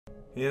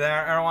Hey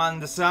there everyone,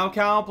 this is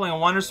Cal playing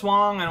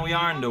Wandersong, and we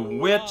are in the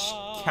witch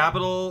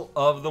capital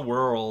of the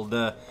world.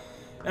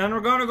 And we're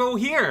gonna go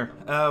here.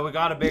 We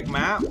got a big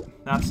map.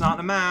 That's not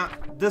the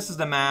map. This is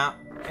the map.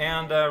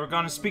 And we're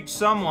gonna speak to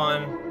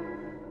someone.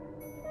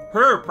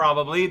 Her,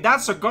 probably.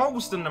 That's a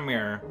ghost in the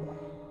mirror.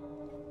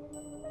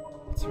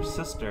 It's her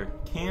sister,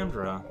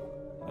 Kendra.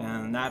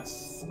 And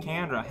that's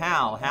Kendra.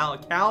 Cal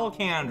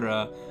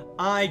Kendra.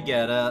 I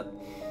get it.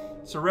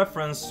 It's a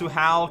reference to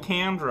Hal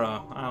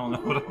Kendra. I don't know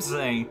what I'm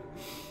saying.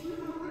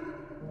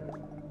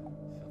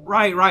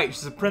 Right,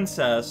 she's a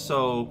princess,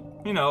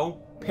 so, you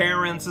know,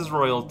 parents is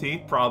royalty,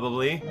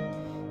 probably.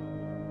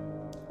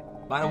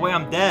 By the way,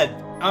 I'm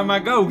dead. I'm a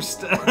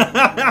ghost. But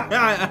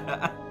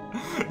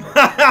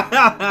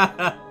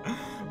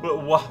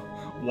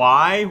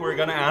why? We're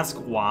gonna ask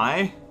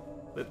why?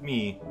 Let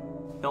me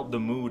help the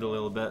mood a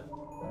little bit.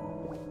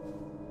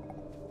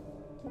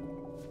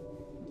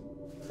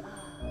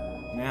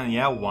 Man,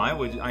 yeah, why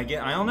would I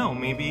get? I don't know.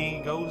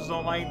 Maybe ghosts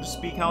don't like to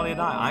speak how they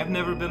die. I've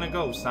never been a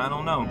ghost. I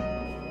don't know.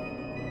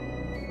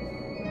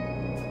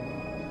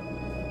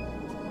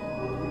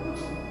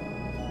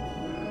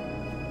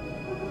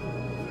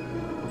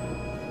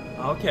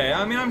 Okay,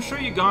 I mean, I'm sure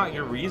you got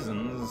your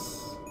reasons.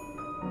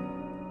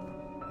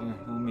 Yeah,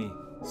 let me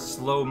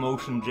slow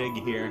motion jig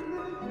here.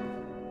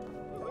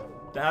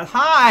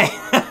 Hi!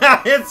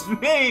 It's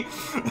me!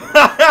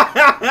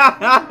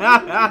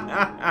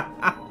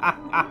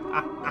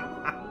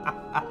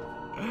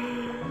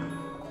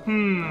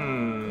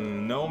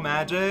 No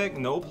magic,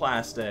 no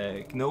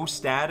plastic, no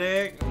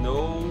static,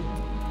 no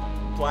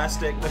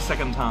plastic the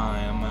second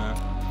time.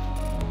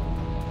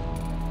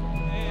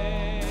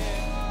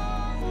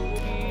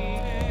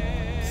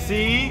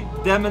 See?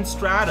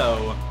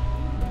 Demonstrato.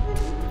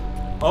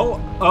 Oh.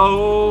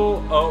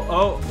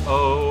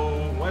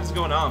 What is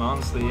going on,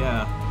 honestly,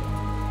 yeah.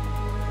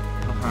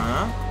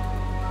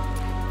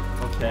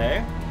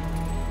 Okay.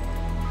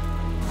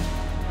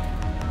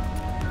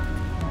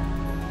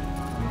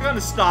 I'm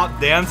gonna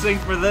stop dancing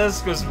for this,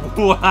 because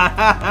what?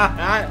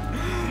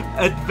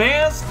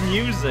 Advanced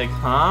music,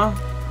 huh?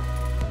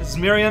 Has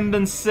Miriam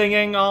been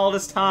singing all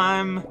this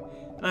time?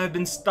 And I've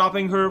been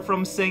stopping her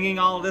from singing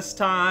all this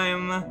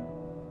time?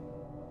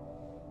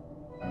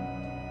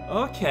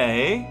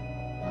 Okay.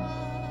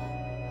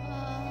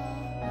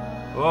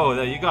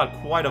 Whoa, you got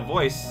quite a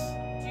voice.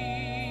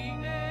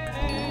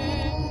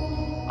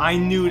 I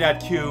knew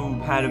that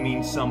cube had to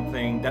mean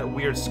something. That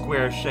weird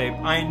square shape.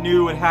 I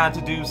knew it had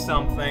to do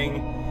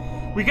something.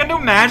 We can do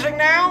magic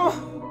now?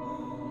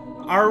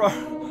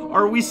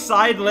 Are we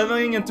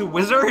side-living into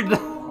wizard?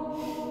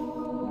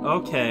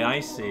 Okay, I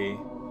see.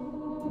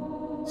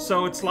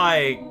 So it's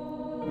like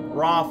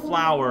raw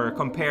flour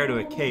compared to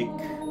a cake.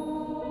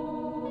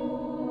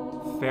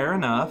 Fair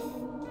enough.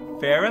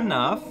 Fair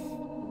enough.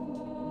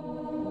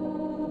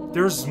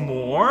 There's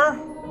more?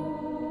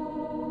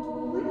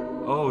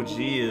 Oh,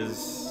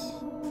 geez.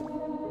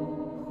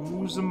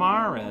 Who's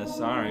Amaris?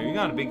 Alright, you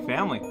got a big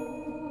family.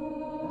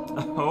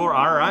 Oh,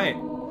 alright.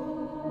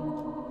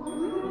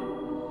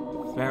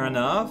 Fair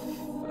enough.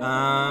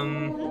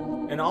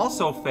 And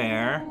also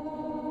fair.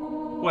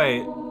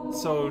 Wait,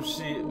 so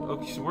she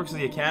works at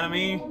the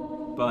academy,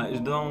 but she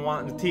don't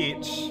want to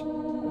teach.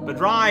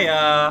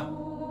 Badraya!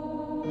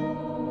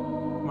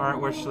 Alright,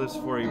 where she lives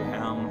for you,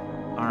 Helm.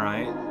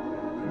 Alright.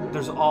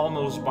 There's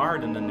almost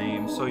Bard in the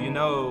name, so you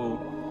know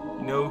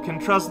you can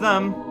trust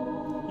them.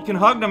 You can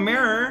hug the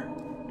mirror.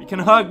 You can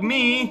hug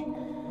me.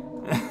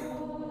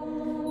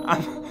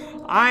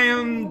 I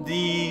am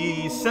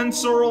the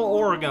sensorial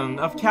organ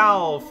of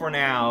Cal for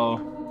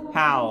now.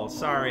 Hal,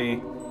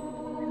 sorry.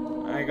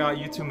 I got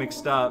you two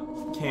mixed up.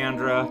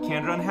 Kendra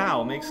and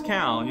Hal makes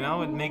Cal, you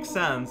know, it makes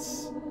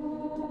sense.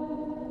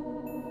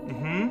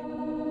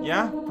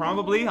 Yeah,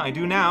 probably. I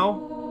do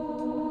now.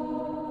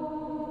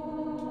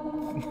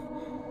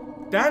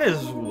 That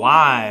is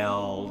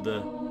wild.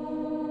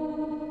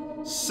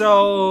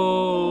 So...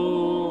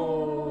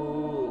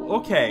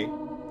 okay.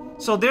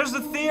 So there's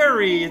the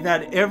theory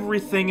that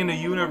everything in the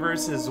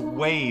universe is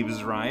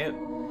waves, right?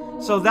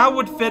 So that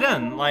would fit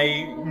in.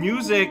 Like,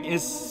 music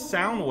is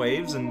sound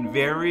waves in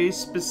very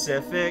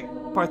specific,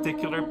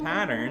 particular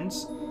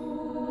patterns.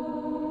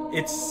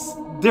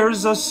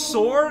 There's a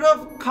sort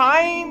of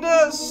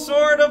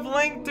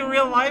link to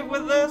real life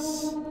with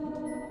this.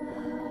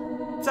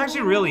 It's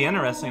actually really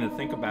interesting to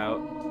think about.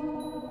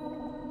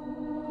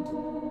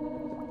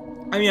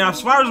 I mean, as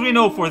far as we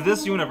know for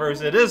this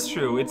universe, it is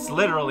true. It's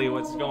literally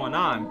what's going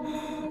on.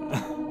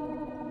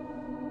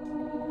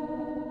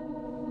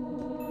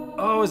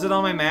 Oh, is it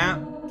on my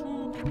map?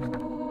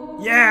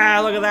 Yeah,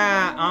 look at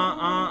that!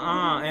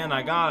 And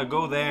I gotta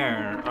go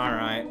there.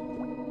 Alright.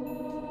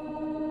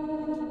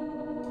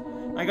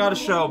 I gotta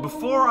show,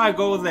 before I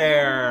go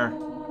there,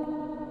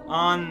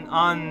 on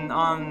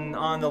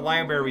the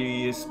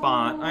library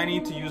spot, I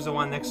need to use the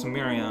one next to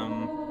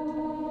Miriam.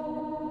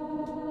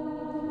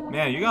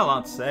 Man, you got a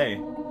lot to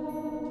say.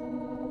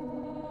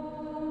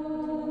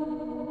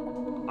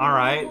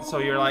 Alright, so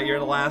you're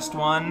the last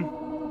one.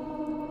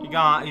 You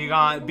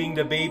got being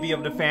the baby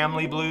of the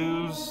family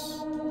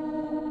blues.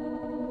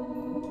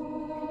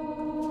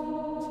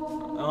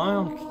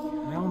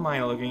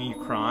 mind looking you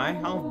cry.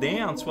 I'll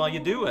dance while you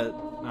do it.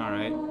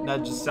 Alright,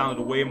 that just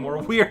sounded way more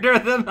weirder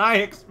than I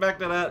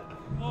expected it.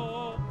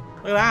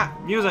 Look at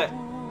that! Music!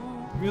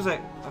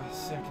 Music! Oh,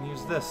 see, I can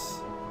use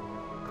this.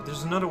 But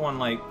there's another one,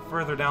 like,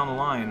 further down the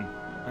line.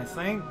 I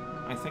think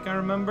I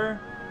remember.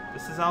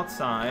 This is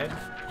outside.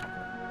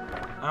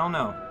 I don't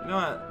know. You know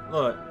what?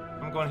 Look,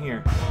 I'm going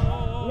here.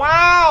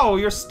 Wow!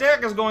 Your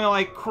stick is going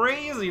like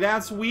crazy.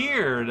 That's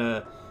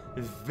weird.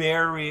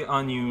 Very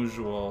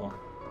unusual.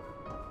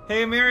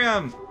 Hey,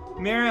 Miriam!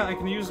 Miriam, I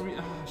can use me.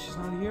 Oh, she's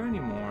not here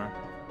anymore.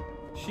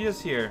 She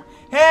is here.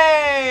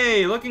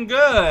 Hey! Looking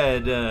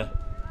good!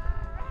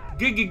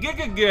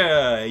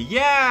 Good.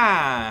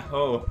 Yeah!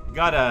 Oh, you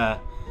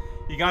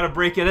gotta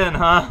break it in,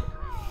 huh?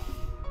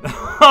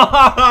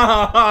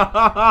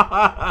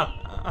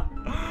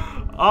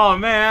 Oh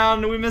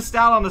man, we missed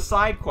out on the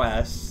side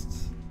quest.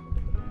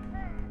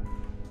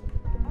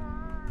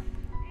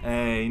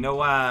 Hey, you know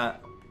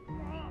what?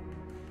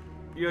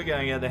 You're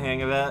gonna get the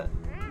hang of it.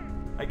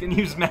 I can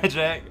use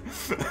magic.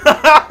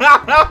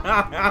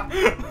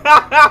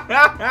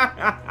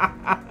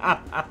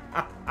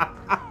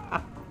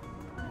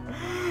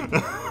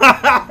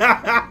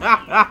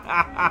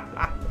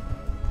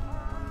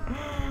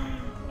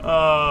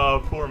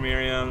 Oh, poor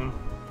Miriam.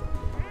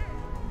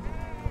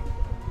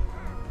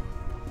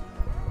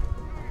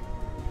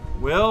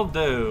 Will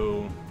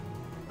do.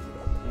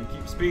 I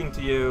keep speaking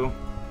to you.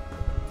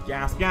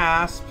 Gasp,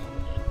 gasp.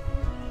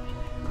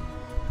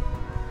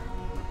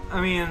 I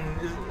mean,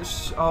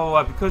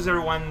 because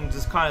everyone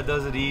just kind of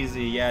does it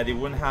easy, yeah, they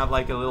wouldn't have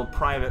like a little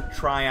private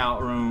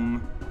tryout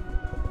room.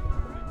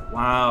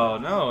 Wow,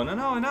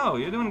 no,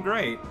 you're doing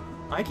great.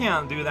 I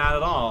can't do that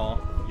at all.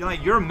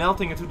 You're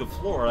melting into the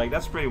floor, like,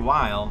 that's pretty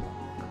wild.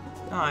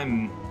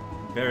 I'm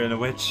better than a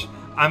witch.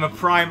 I'm a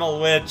primal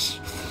witch.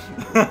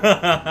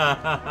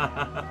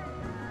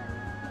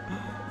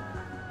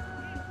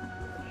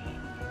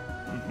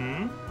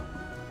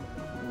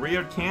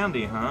 Weird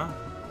candy, huh?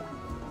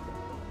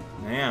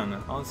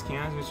 Man, all this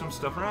candy gives some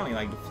stuff around me,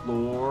 like the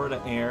floor, the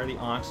air, the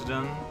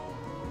oxygen.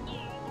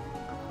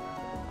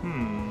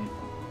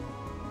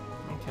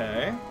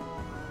 Okay.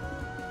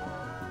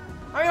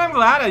 I mean, I'm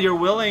glad that you're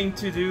willing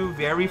to do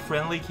very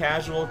friendly,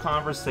 casual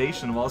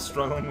conversation while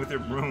struggling with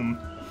your broom.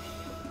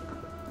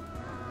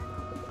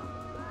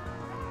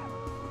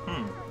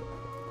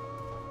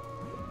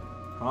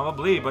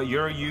 Probably, but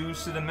you're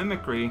used to the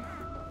mimicry.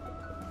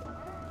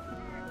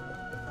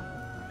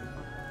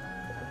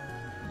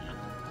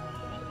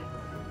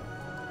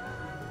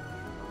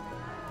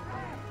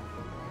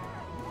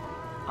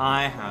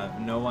 I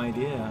have no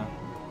idea.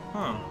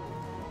 Huh.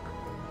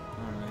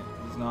 Alright,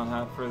 does not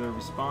have further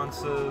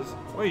responses.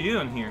 What are you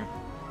doing here?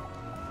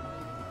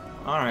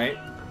 Alright.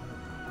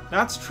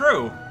 That's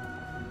true.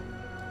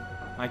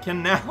 I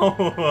can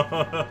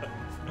now.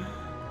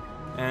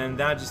 And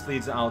that just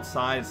leads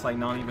outside. It's like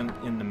not even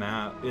in the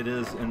map. It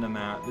is in the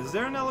map. Is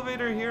there an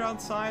elevator here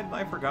outside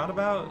I forgot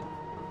about?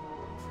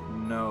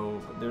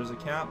 No, but there's a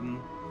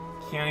captain.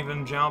 Can't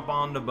even jump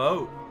on the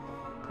boat.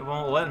 It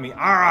won't let me.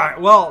 Alright,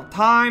 well,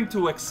 time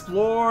to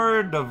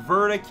explore the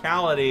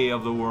verticality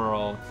of the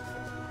world.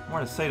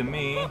 More to say to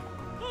me.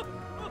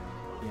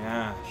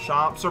 Yeah,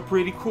 shops are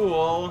pretty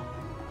cool.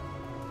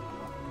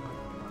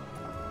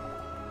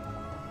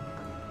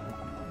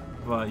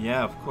 But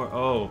yeah, of course.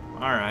 Oh,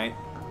 alright.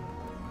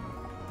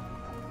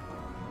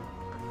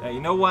 Hey,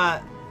 you know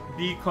what?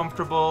 Be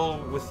comfortable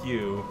with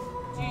you.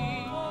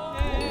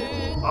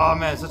 Oh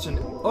man, such an...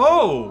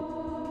 Oh!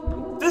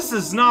 This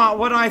is not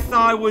what I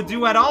thought it would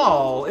do at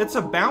all. It's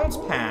a bounce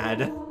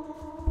pad.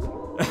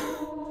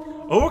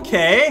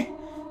 Okay.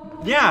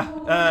 Yeah,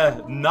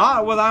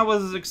 not what I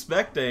was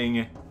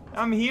expecting.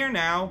 I'm here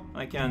now.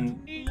 I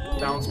can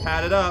bounce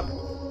pad it up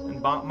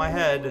and bop my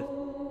head.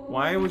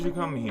 Why would you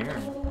come here?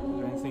 Is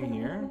there anything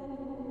here?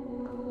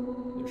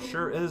 There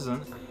sure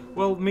isn't.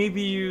 Well,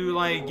 maybe you,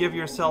 like, give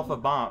yourself a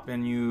bop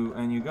and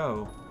you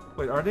go.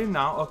 Wait, are they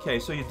now? Okay,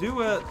 so you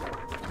do it...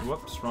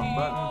 Whoops, wrong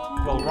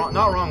button. Well,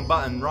 not wrong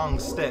button, wrong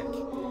stick.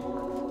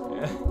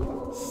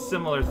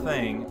 Similar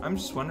thing. I'm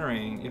just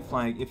wondering if,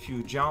 like, if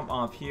you jump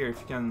off here,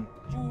 if you can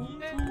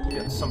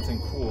get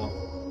something cool.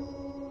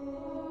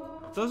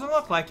 Doesn't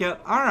look like it.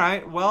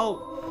 Alright,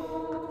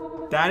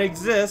 well, that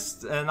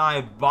exists, and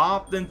I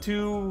bopped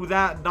into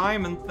that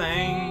diamond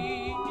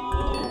thing.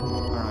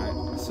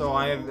 Alright, so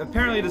I've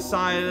apparently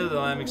decided that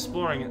I'm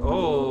exploring it.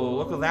 Oh,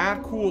 look at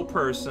that cool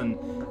person.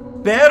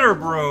 Better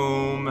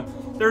broom.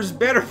 There's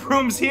better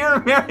brooms here,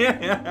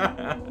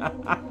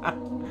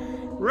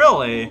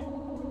 Really?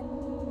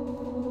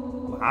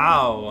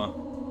 Wow.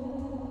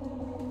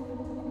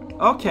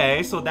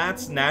 Okay, so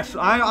that's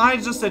natural. I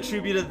just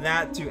attributed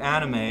that to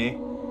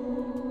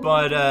anime.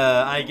 But,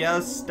 I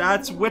guess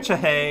that's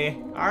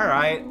Witchahay.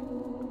 Alright.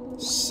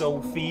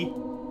 Sophie.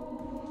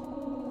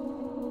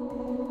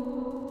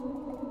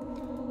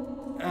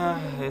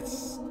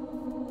 It's...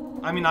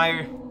 I mean,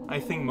 I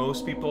think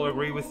most people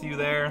agree with you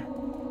there.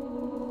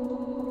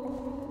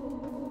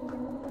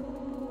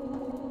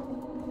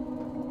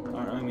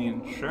 I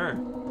mean, sure.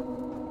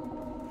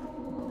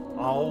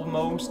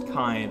 Almost,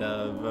 kind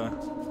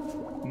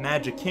of.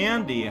 Magic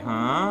candy,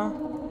 huh?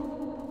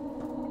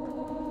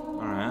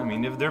 Alright, I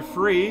mean, if they're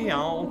free,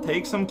 I'll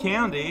take some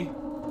candy.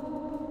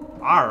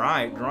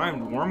 Alright,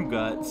 dried worm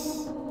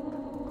guts.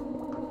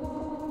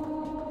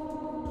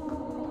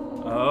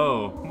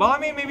 Oh. Well, I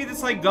mean, maybe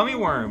it's like gummy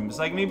worms.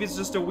 Like, maybe it's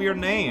just a weird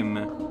name.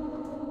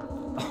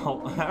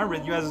 Oh, I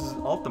read you as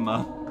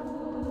Ultima.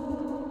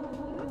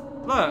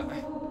 Look,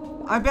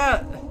 I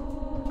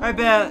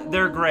bet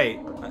they're great.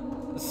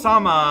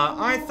 Sama,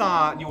 I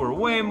thought you were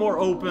way more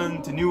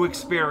open to new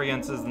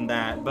experiences than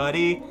that,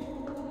 buddy.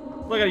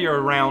 Look at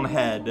your round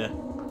head.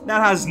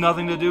 That has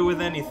nothing to do with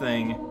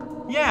anything.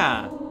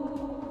 Yeah.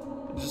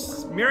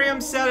 Just,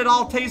 Miriam said it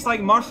all tastes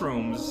like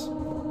mushrooms.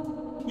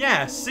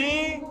 Yeah,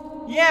 see?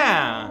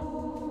 Yeah.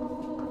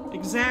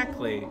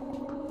 Exactly.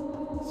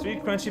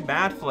 Sweet crunchy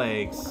bat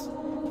flakes.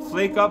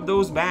 Flake up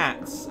those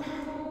bats.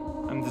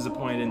 I'm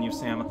disappointed in you,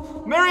 Sam.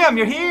 Miriam,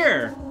 you're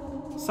here!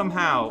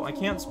 Somehow, I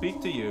can't speak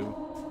to you.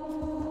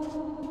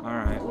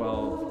 Alright,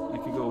 well, I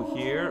could go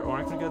here, or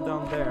I could get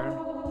down there.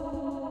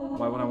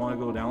 Why would I want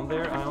to go down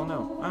there? I don't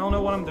know. I don't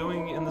know what I'm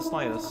doing in the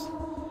slightest.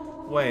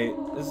 Wait,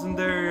 isn't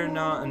there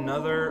not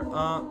another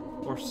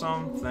or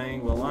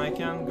something? Well, I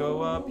can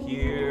go up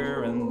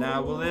here, and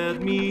that will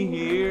lead me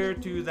here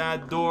to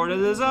that door that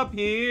is up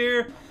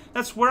here.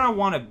 That's where I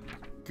want to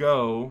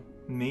go.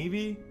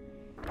 Maybe?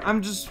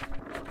 I'm just...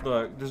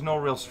 Look, there's no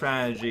real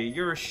strategy.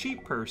 You're a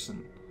sheep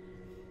person.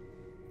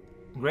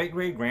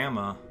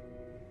 Great-great-grandma.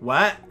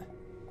 What?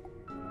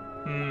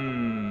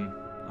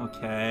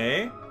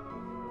 Okay.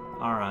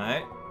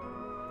 Alright.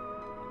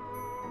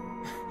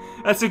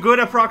 That's a good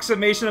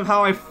approximation of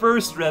how I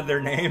first read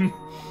their name.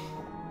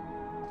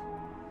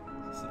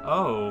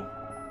 Oh.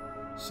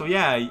 So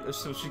yeah,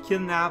 so she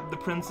kidnapped the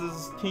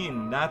prince's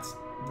king. That's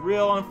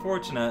real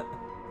unfortunate.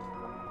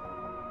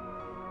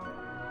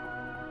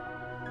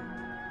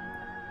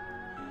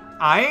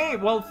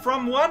 Well,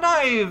 from what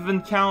I've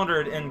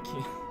encountered in...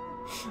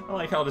 I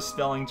like how the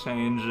spelling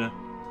changed.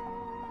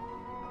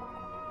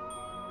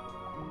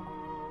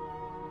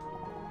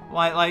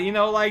 Like, you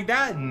know, like,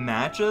 that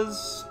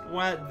matches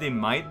what they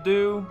might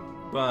do,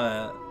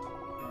 but...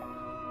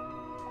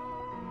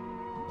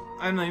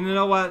 I mean, you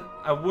know what?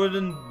 I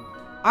wouldn't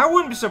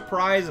be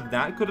surprised if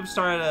that could have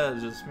started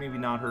as just maybe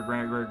not her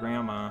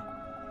great-great-grandma.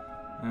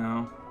 You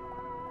know?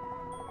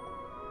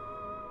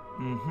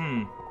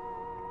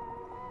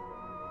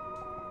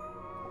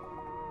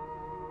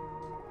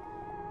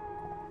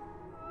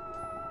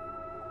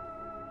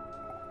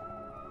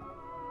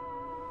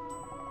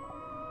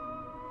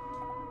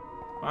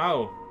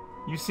 Wow,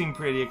 you seem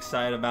pretty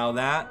excited about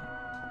that.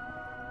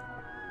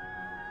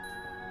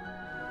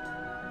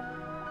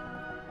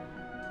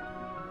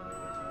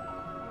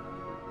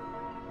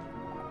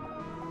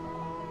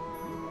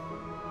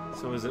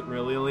 So is it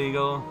really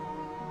illegal?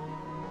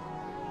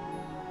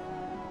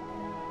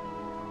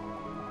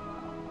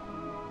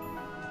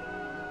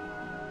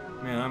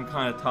 Man, I'm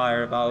kind of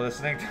tired about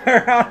listening to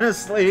her,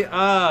 honestly.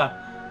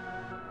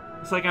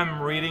 It's like I'm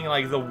reading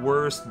like the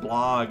worst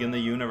blog in the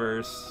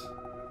universe.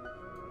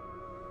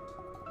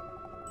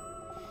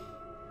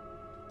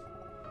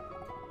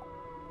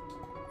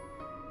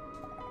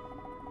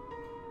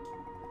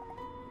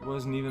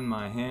 Wasn't even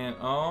my hand.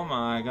 Oh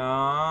my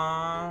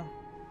god.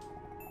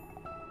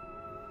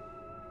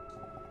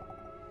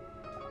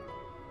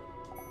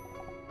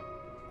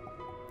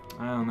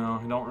 I don't know.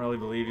 I don't really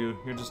believe you.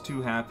 You're just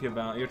too happy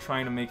about it. You're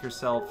trying to make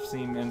yourself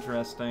seem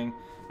interesting.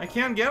 I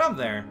can't get up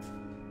there.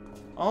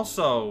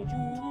 Also,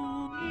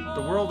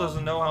 the world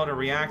doesn't know how to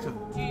react to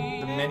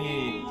the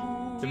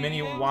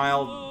many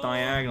wild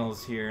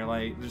diagonals here.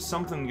 Like, there's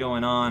something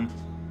going on.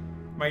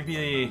 Might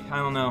be, I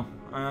don't know.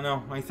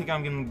 I think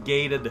I'm getting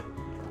gated.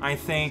 I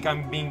think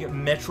I'm being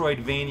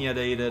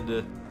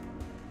Metroidvania-dated.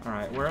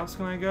 Alright, where else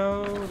can I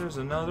go? There's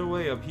another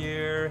way up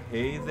here.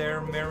 Hey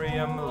there,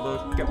 Miriam,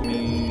 look at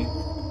me.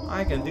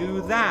 I can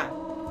do that.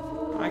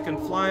 I can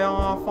fly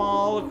off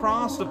all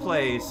across the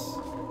place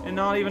and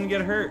not even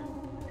get hurt.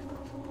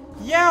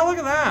 Yeah, look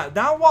at that.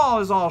 That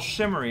wall is all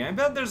shimmery. I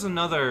bet there's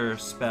another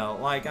spell.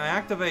 Like, I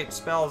activate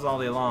spells all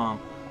day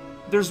long.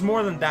 There's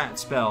more than that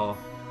spell.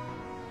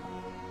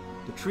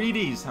 The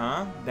treaties,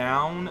 huh?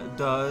 Down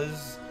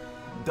does...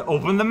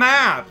 open the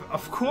map!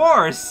 Of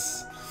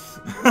course!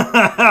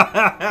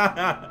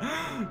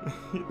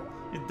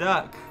 You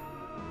duck.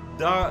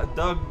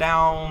 Dug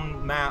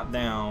down, map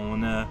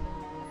down.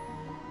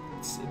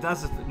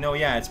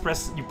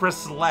 You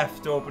press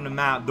left to open the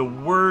map. The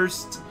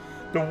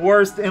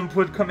worst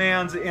input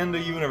commands in the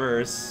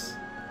universe.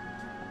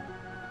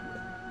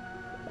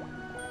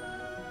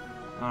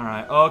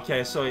 Alright,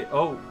 okay,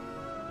 so,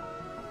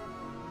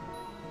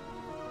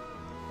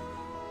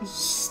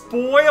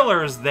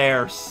 spoilers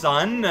there,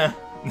 son.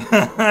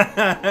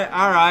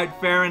 Alright,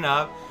 fair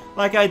enough.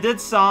 Like, I did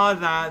saw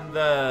that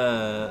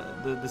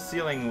the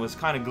ceiling was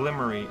kind of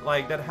glimmery.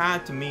 Like, that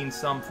had to mean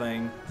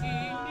something.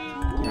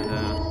 And,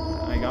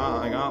 I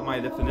got my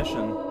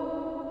definition.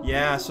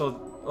 Yeah,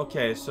 so,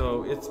 okay,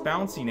 so it's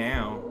bouncy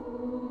now.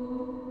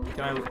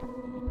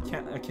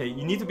 Okay,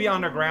 you need to be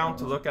underground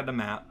to look at the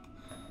map.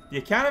 The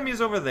academy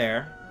is over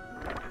there.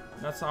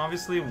 That's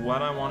obviously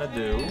what I want to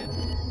do.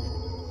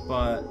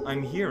 But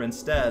I'm here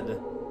instead.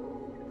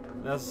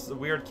 That's the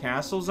weird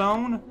castle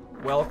zone?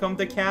 Welcome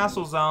to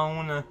Castle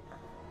Zone.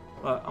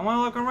 But I want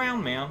to look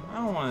around, man. I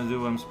don't want to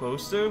do what I'm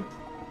supposed to.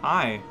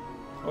 Hi.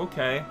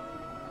 Okay.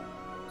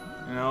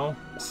 You know,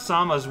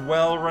 Sama's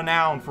well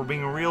renowned for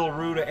being real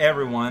rude to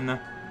everyone.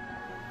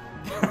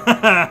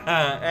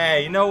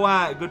 Hey, you know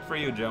what? Good for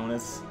you,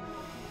 Jonas.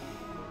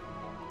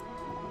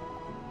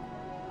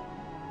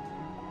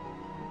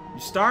 You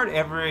start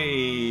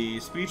every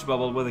speech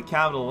bubble with a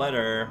capital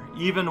letter,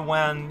 even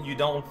when you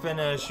don't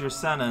finish your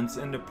sentence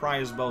in the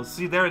prize bubble.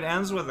 See, there it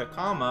ends with a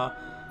comma,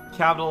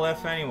 capital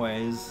F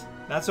anyways.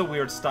 That's a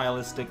weird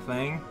stylistic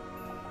thing.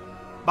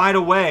 By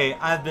the way,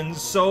 I've been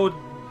so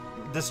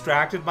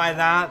distracted by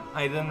that,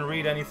 I didn't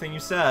read anything you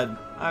said.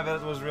 I bet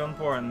it was real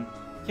important.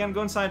 You can't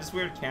go inside this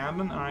weird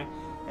cabin? Alright.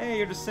 Hey,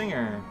 you're the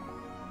singer.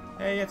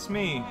 Hey, it's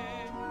me.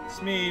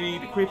 It's me,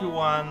 the creepy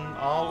one.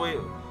 All the way...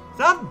 Is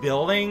that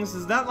buildings?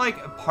 Is that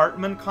like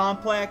apartment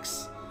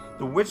complex?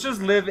 The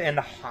witches live in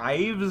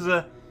hives?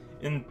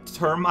 In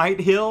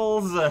termite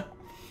hills?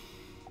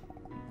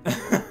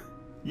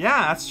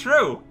 Yeah, that's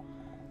true.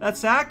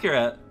 That's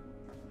accurate.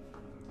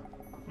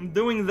 I'm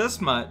doing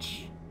this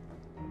much.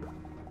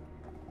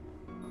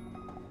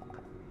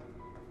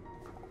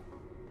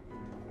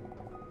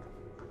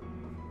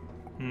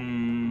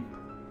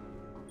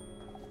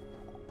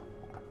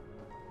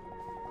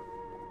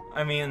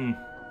 I mean...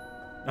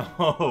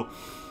 Oh...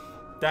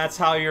 That's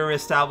how you're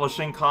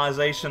establishing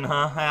causation,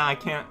 huh? I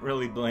can't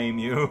really blame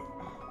you.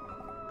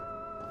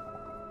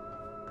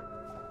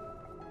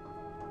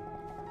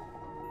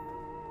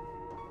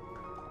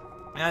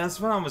 Yeah, that's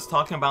what I was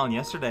talking about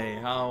yesterday.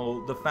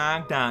 How the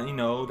fact that, you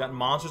know, that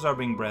monsters are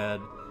being bred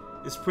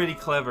is pretty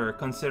clever,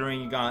 considering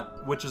you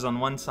got witches on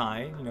one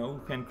side, you know,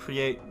 who can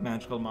create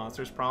magical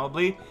monsters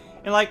probably,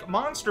 and like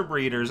monster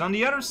breeders on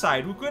the other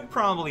side, who could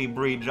probably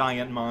breed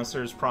giant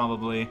monsters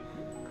probably.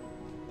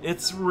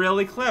 It's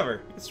really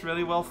clever. It's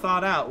really well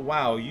thought out.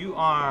 Wow, you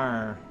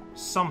are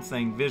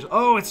something visual.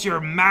 Oh, it's your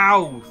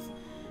mouth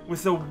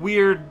with the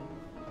weird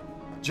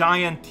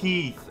giant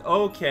teeth.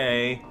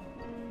 Okay.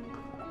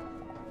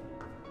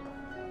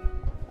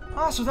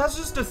 Oh, so that's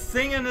just a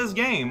thing in this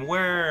game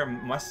where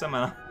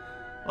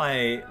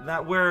like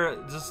that, where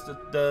just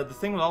the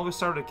thing will always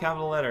start with a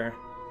capital letter,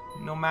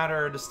 no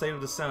matter the state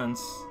of the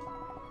sentence.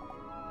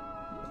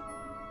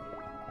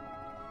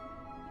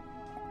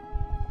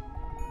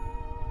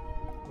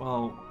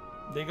 Well,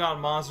 they got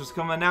monsters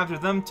coming after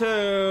them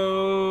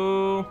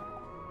too.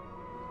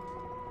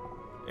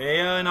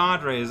 Aya and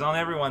Audrey's on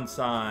everyone's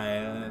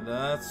side.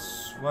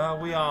 That's, well,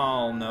 we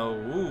all know.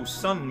 Ooh,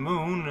 Sun and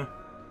Moon.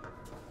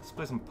 Let's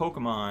play some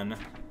Pokemon.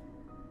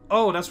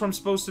 Oh, that's where I'm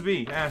supposed to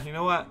be. Yeah, you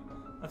know what?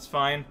 That's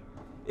fine.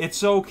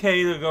 It's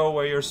okay to go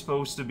where you're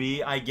supposed to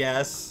be, I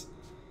guess.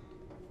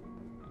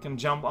 I can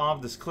jump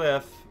off this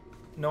cliff.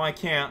 No, I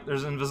can't.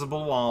 There's an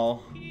invisible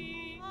wall.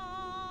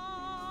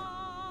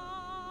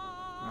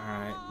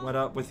 Alright, what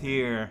up with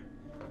here?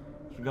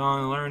 We're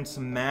gonna learn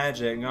some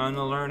magic.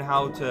 Gonna learn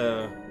how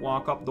to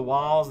walk up the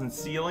walls and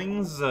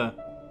ceilings.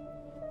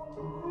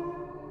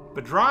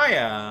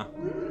 Badraya!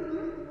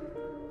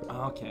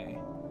 Okay.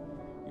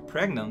 You're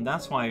pregnant,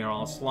 that's why you're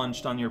all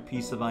slunched on your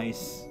piece of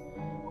ice.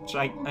 Which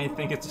I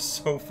think it's a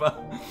sofa.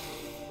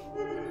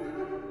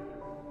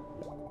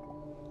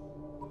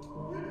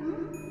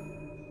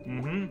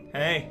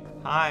 Hey,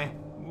 hi.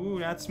 Ooh,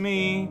 that's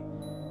me.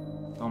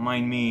 Don't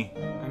mind me.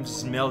 I'm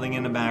just melting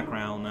in the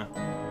background.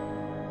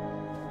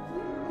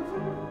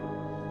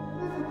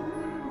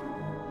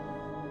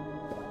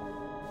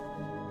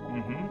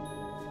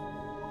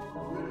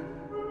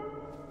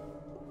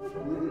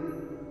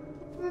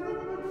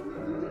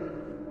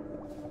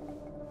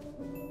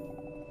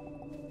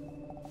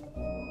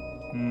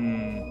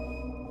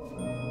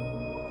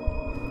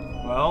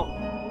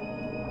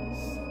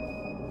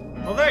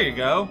 Well, there you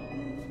go.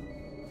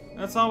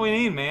 That's all we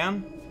need,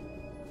 man.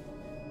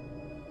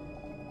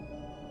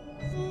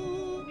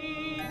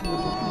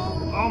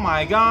 Oh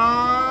my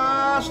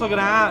gosh, look at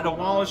that. The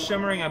wall is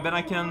shimmering. I bet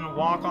I can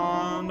walk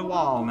on the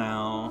wall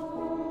now.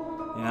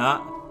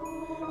 Yeah.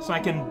 So I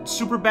can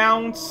super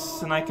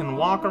bounce and I can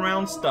walk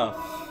around stuff.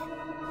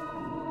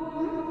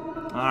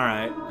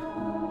 Alright.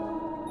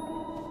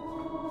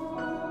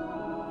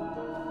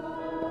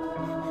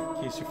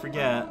 In case you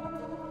forget.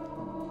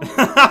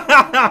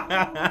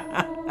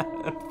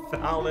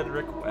 Valid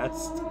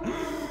request.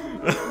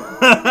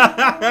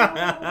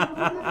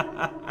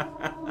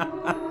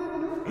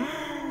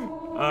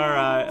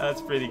 Alright,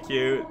 that's pretty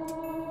cute.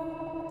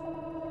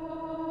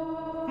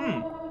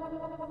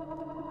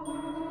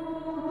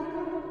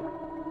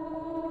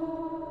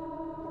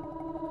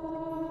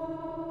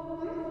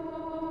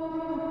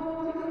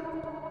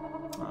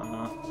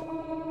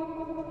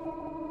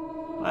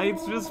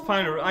 It's just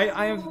kind of...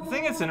 I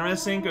think it's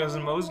interesting because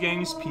in most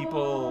games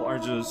people are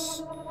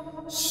just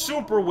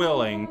super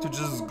willing to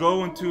just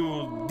go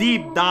into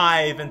deep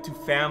dive into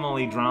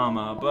family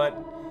drama, but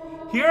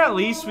Here at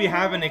least we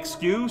have an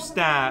excuse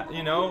that,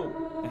 you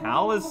know,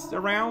 Hal is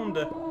around.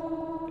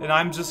 And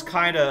I'm just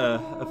kind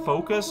of a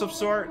focus of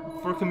sort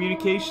for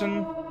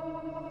communication.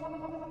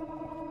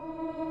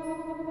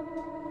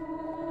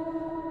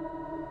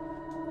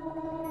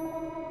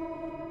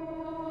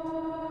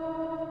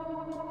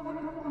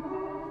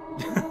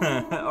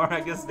 Or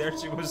I guess there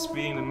she was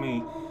speaking to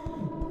me.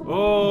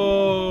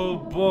 Oh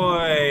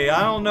boy,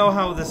 I don't know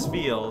how this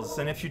feels.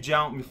 And if you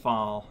jump, you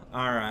fall.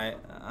 Alright,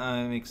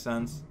 makes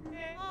sense.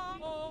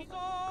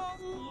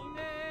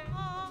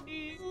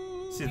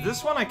 See,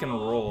 this one I can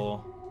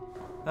roll.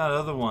 That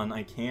other one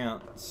I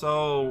can't.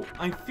 So,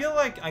 I feel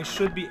like I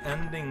should be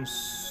ending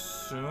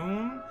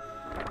soon.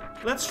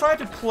 Let's try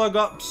to plug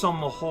up some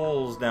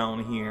holes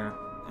down here.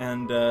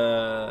 And,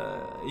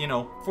 you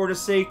know, for the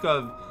sake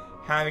of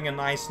having a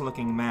nice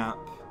looking map.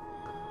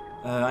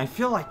 I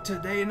feel like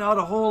today not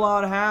a whole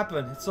lot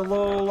happened. It's a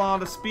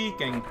lot of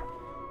speaking.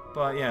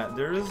 But yeah,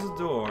 there is a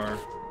door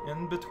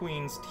in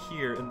between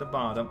here at the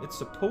bottom.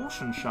 It's a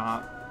potion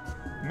shop.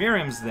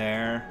 Miriam's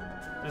there.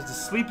 There's the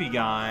sleepy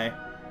guy.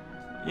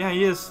 Yeah,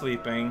 he is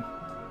sleeping.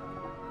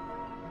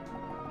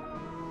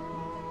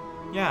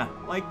 Yeah,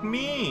 like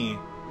me.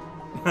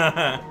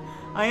 I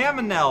am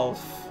an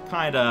elf.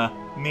 Kinda.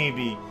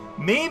 Maybe.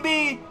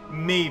 Maybe.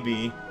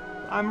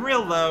 I'm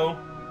real though.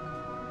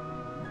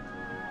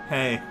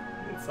 Hey,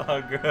 it's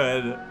all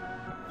good.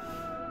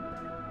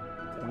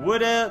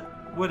 Would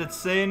it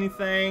say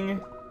anything?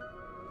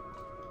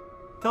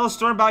 Tell a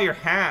story about your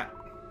hat.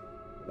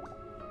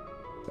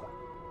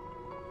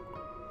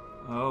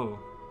 Oh.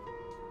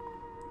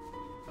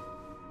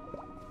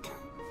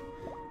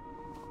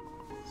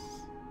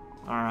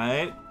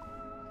 Alright.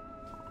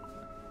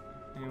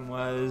 It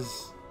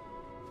was...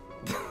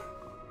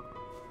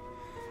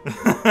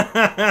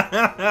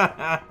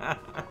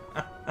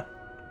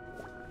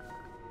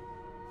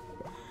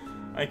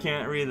 I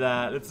can't read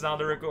that. It's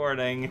not a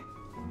recording.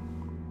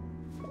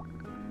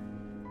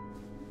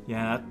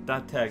 Yeah,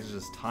 that text is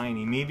just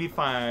tiny. Maybe if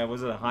I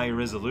was at a high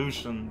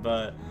resolution,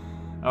 but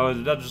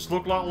that just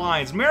looked like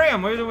lines.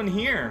 Miriam, what are you doing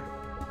here?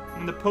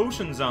 In the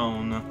potion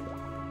zone.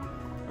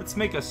 Let's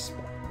make a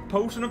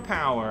potion of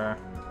power.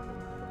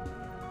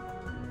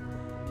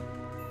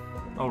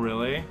 Oh,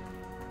 really?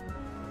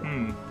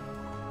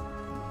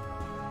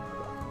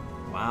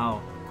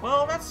 Wow.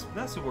 Well,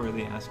 that's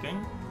worthy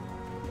asking.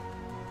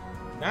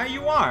 That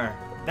you are.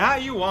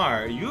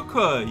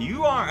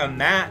 You are a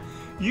mat.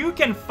 You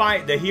can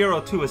fight the hero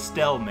to a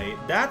stalemate.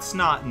 That's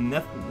not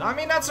nothing. I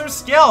mean, that's her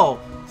skill.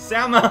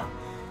 Sama,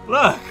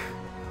 look.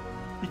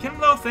 You can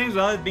blow things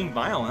without it being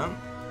violent.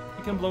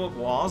 You can blow up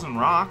walls and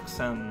rocks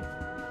and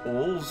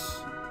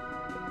holes.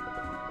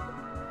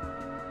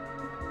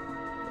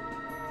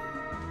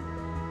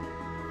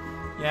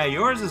 Yeah,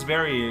 yours is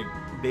very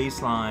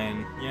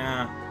baseline.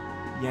 Yeah.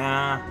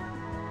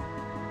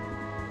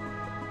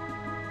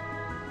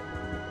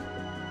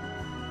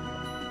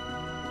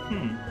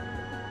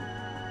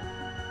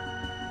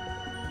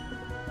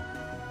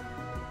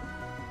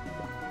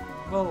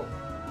 Well,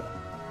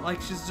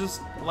 like she's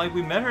just, like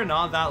we met her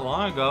not that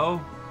long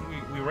ago.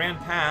 We ran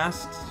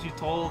past. She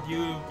told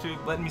you to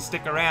let me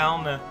stick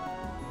around.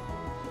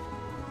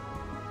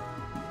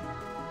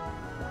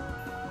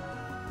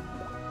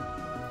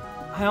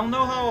 I don't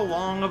know how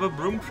long of a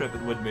broom trip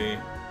it would be.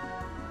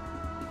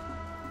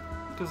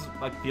 Because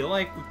I feel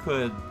like we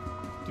could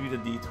do the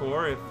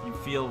detour if you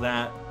feel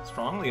that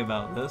strongly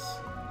about this.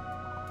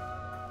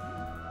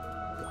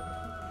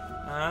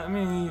 I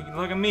mean,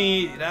 look at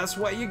me. That's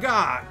what you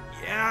got.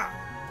 Yeah,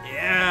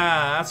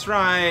 that's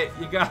right.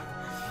 You got...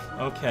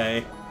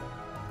 Okay.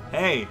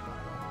 Hey.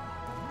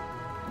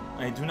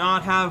 I do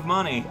not have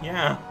money.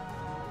 Yeah.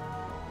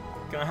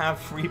 Gonna have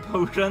free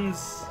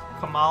potions,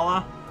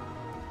 Kamala.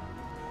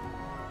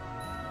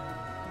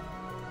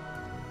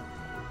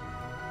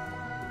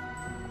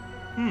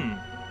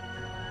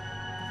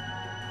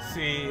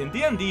 See, in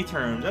D&D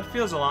terms, that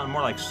feels a lot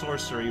more like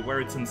sorcery,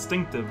 where it's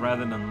instinctive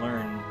rather than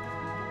learned.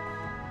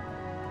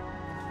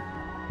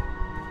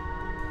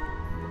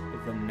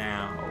 With the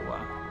now.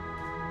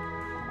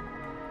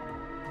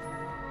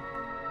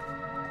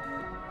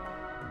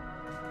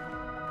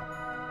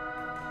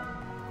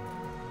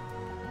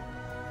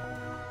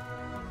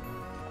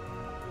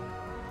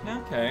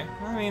 Okay,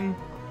 I mean,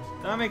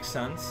 that makes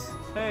sense.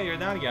 Hey, you're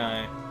that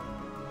guy.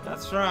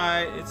 That's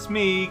right, it's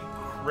me,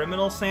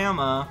 Criminal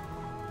Sama.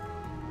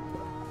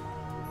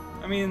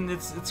 I mean,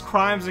 it's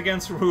crimes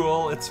against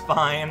rule, it's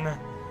fine.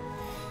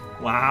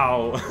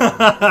 Wow.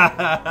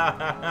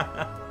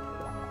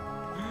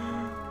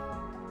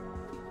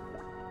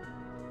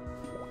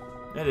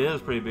 It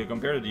is pretty big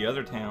compared to the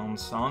other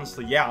towns,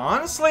 honestly. Yeah,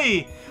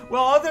 honestly!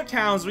 Well, other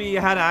towns we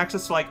had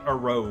access to, like, a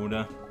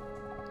road.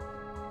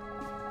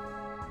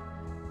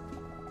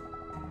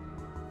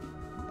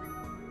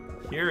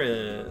 Here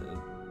is...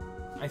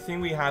 I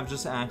think we have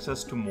just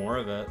access to more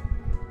of it.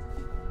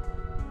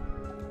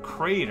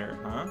 Crater,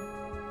 huh?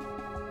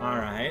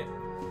 Alright.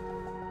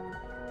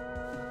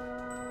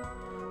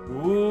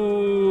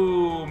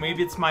 Ooh, Oh,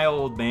 maybe it's my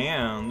old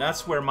band.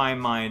 That's where my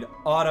mind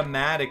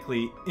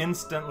automatically,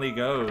 instantly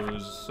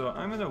goes. So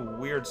I'm in a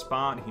weird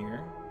spot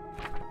here.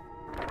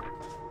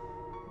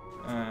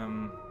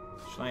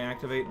 Should I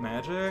activate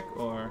magic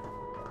or...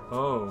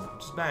 Oh,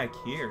 just back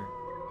here.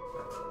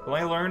 Will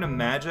I learn a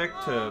magic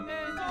to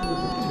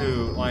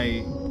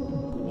like,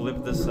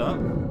 lift this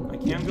up? I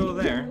can't go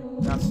there.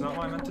 That's not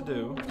what I meant to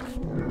do.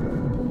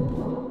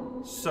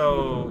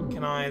 So,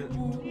 can I...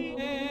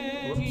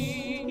 Whoops.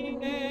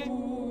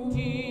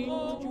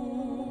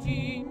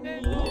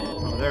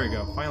 Oh, there we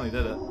go. Finally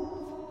did it.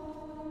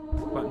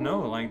 But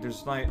no, like,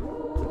 there's like...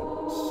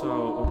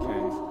 So, okay.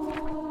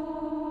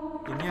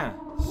 And yeah,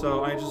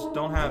 so I just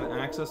don't have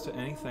access to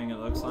anything, it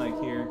looks like,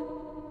 here.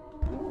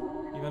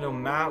 Even though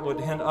Matt would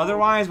hint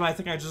otherwise, but I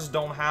think I just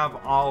don't have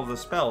all of the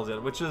spells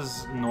yet, which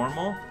is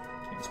normal.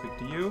 Can't speak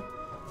to you.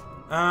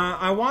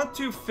 I want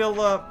to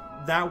fill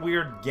up that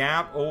weird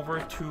gap over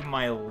to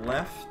my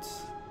left.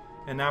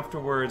 And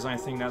afterwards, I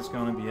think that's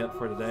going to be it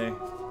for today.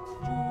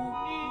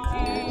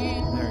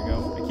 There we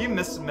go. I keep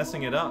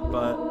messing it up,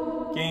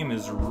 but game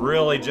is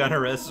really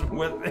generous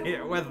with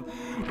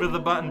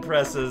the button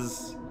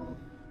presses.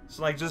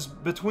 So like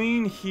just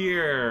between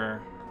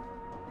here,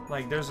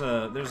 like there's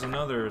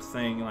another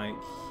thing like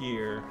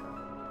here,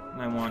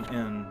 and I want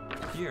in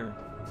here.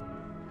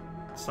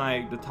 It's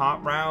like the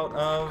top route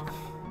of,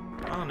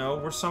 I don't know,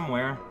 we're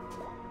somewhere.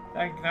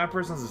 That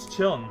person's just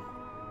chilling.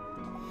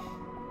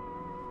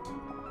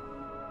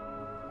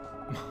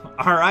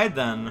 Alright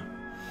then.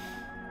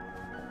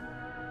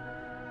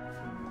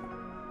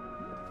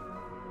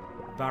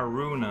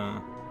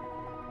 Varuna.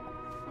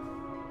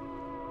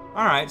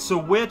 Alright, so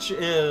witch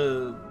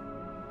is...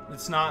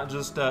 It's not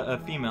just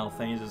a female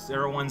thing, it's just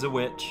everyone's a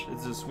witch.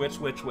 It's just witch,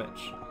 witch,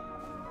 witch.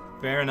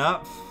 Fair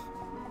enough.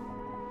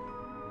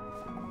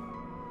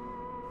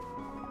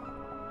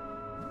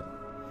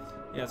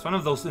 Yeah, it's one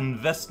of those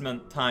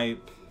investment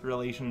type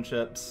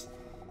relationships.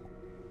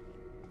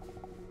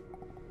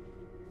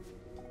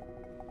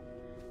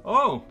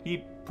 Oh,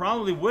 he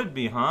probably would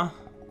be, huh?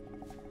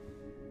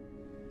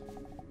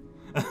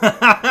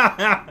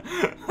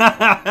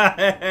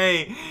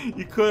 Hey,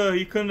 you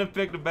couldn't have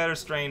picked a better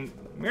strain.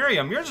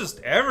 Miriam, you're just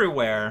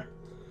everywhere.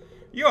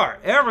 You are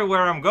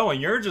everywhere I'm going.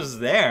 You're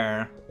just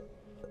there.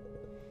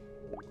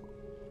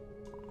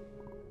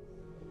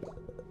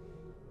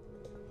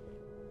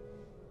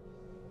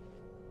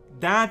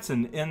 That's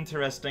an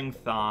interesting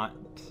thought.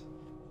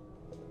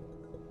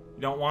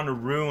 You don't want to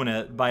ruin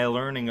it by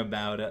learning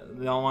about it.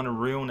 You don't want to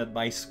ruin it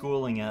by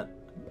schooling it.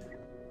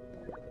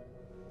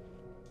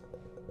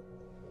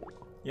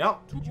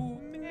 Yep.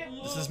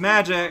 This is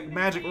magic.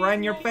 Magic right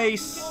in your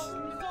face.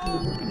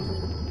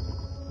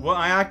 Well,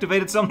 I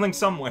activated something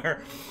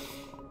somewhere.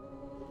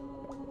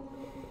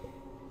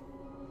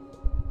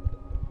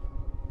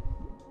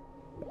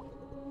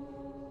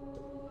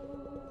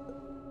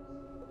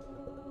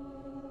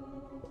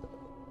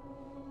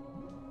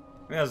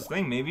 Yeah, that's the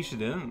thing. Maybe she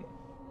didn't.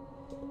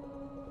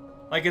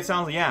 Like, it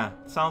sounds, yeah.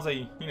 It sounds like,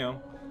 you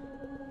know,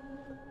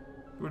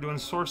 we're doing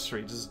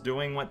sorcery. Just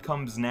doing what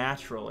comes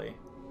naturally.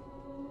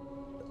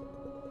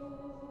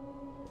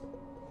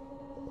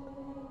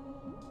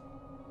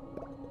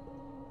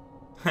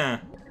 Huh.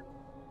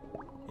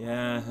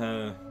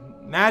 Yeah,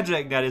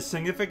 magic that is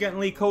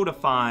significantly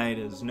codified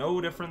is no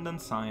different than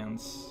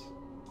science.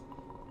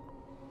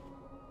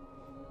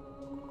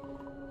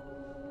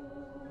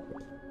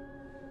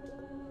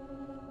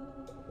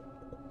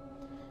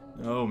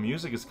 Oh,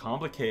 music is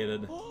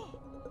complicated.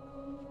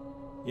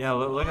 Yeah,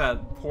 look at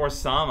that poor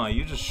Sama.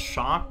 You just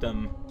shocked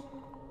him.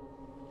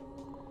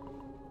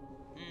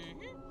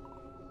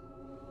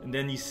 And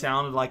then he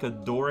sounded like a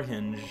door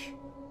hinge.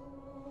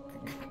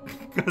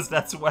 Because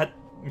that's what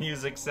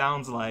music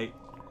sounds like.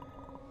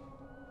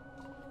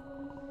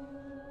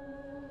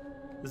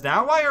 Is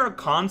that why you're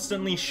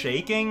constantly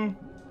shaking?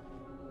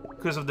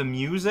 Because of the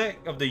music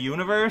of the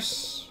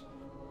universe?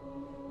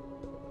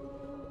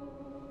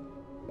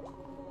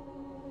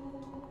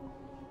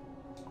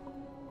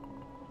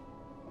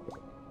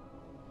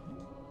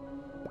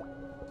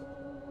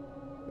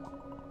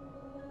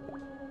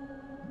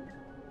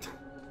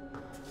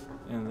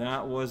 And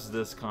that was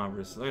this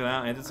conversation. Look at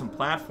that, I did some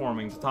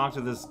platforming to talk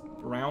to this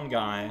round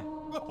guy.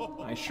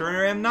 I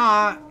sure am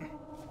not.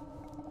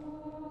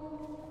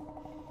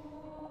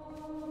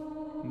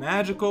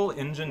 Magical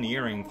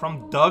engineering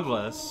from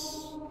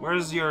Douglas.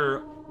 Where's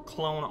your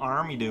clone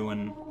army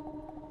doing?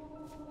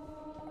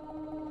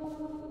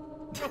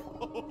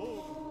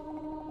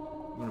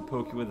 I'm gonna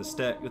poke you with a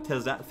stick. It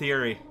tells that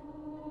theory.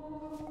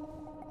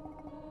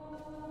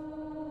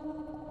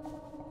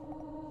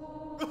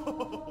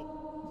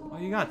 Oh,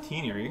 you got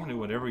Teenier. You can do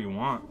whatever you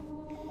want.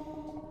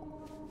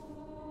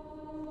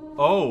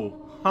 Oh,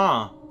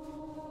 huh.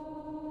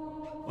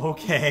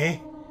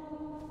 Okay.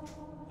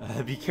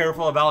 Be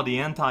careful about the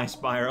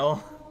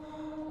anti-spiral.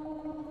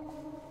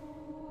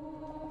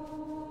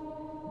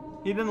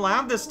 He didn't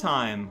laugh this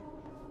time.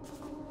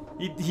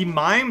 He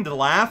mimed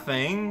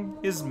laughing.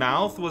 His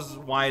mouth was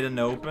wide and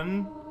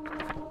open,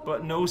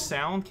 but no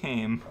sound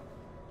came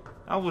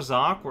That was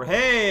awkward.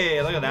 Hey,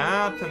 look at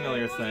that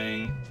familiar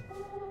thing.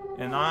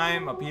 And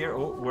I'm up here,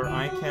 where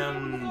I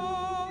can...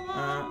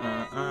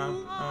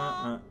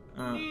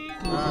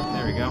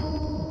 there we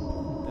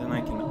go. Then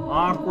I can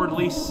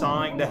awkwardly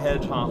sign the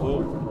hedgehog. Oh,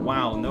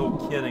 wow, no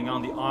kidding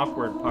on the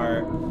awkward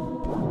part.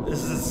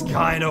 This is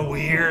kind of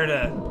weird.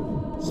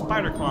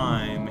 Spider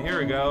climb. Here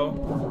we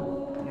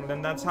go. And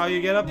then that's how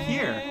you get up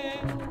here.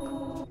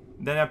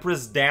 Then I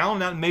press down,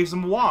 that makes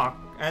him walk,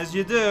 as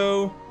you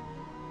do.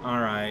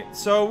 Alright,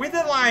 so we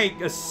did like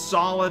a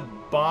solid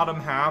bottom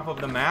half of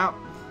the map.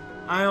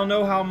 I don't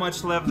know how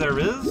much left there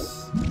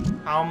is,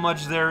 how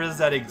much there is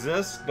that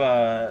exists,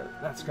 but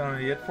that's gonna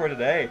be it for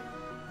today.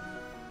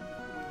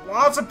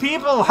 Lots of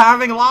people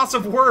having lots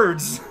of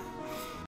words.